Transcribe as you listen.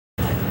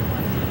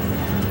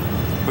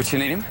What's your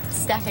name?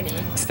 Stephanie.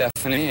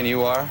 Stephanie, and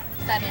you are?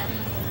 Tanya.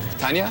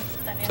 Tanya?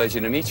 Tanya.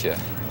 Pleasure to meet you.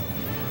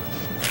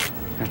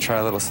 I'm gonna try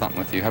a little something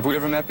with you. Have we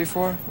ever met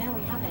before? No,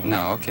 we haven't.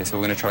 No, okay, so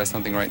we're gonna try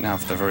something right now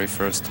for the very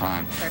first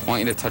time. Perfect. I want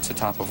you to touch the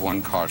top of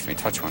one card for me.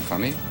 Touch one for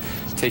me.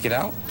 Take it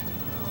out.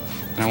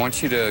 And I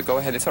want you to go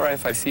ahead. It's all right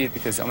if I see it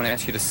because I'm gonna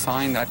ask you to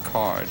sign that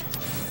card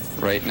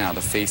right now, the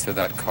face of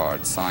that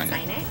card. Sign it.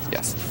 Sign it?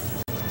 Yes.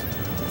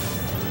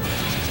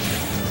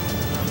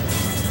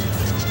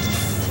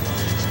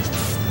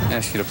 I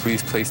ask you to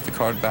please place the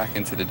card back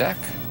into the deck.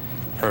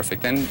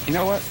 Perfect. And you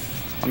know what?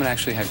 I'm gonna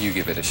actually have you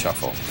give it a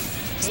shuffle.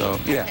 So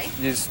yeah, okay.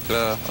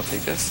 I'll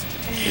take this.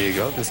 There you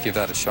go. Just give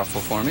that a shuffle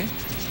for me.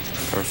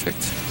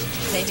 Perfect.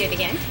 Can I do it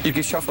again? You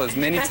can shuffle as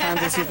many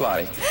times as you'd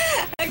like.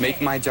 Okay.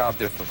 Make my job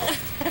difficult.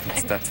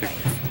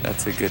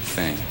 That's a good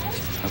thing.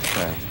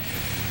 Okay.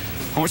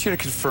 I want you to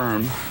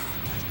confirm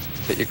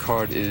that your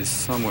card is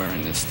somewhere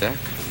in this deck.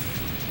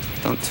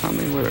 Don't tell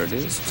me where it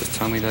is. Just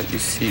tell me that you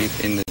see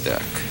it in the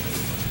deck.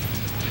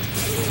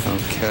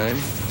 Okay.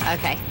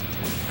 Okay.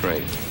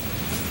 Great.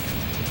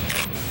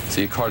 So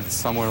your card is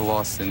somewhere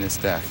lost in this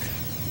deck.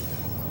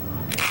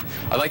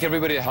 I'd like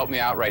everybody to help me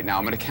out right now.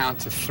 I'm going to count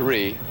to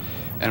 3,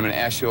 and I'm going to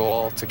ask you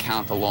all to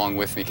count along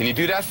with me. Can you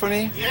do that for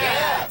me?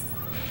 Yes!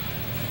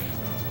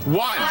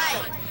 1,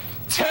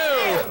 2,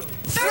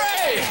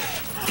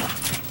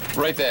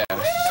 3! Right there.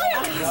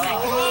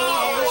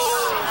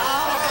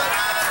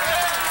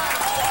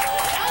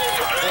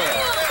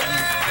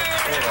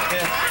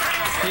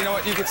 You know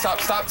what? You can stop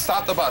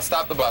the bus.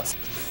 Stop the bus.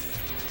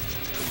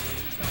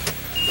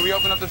 Can we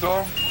open up the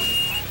door?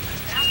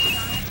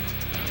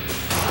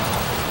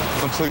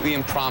 Completely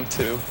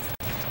impromptu.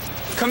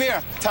 Come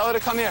here. Tell her to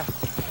come here.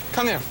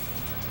 Come here.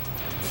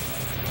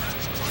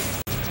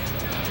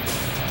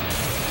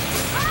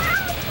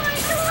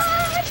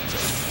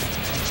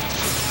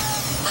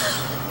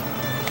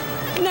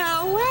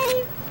 No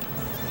way!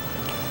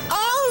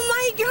 Oh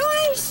my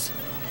gosh!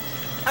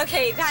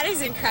 Okay, that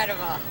is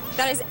incredible.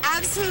 That is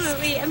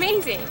absolutely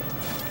amazing.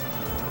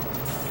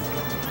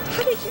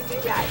 How did you do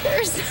that?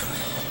 There's no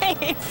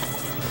way.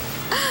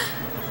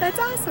 That's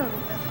awesome.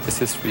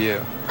 This is for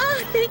you.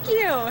 Oh, thank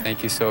you.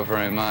 Thank you so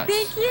very much.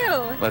 Thank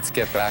you. Let's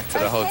get back to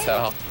the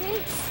hotel.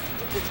 Thanks.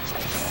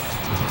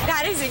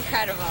 That is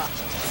incredible.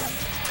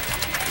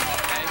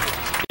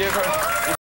 Give her.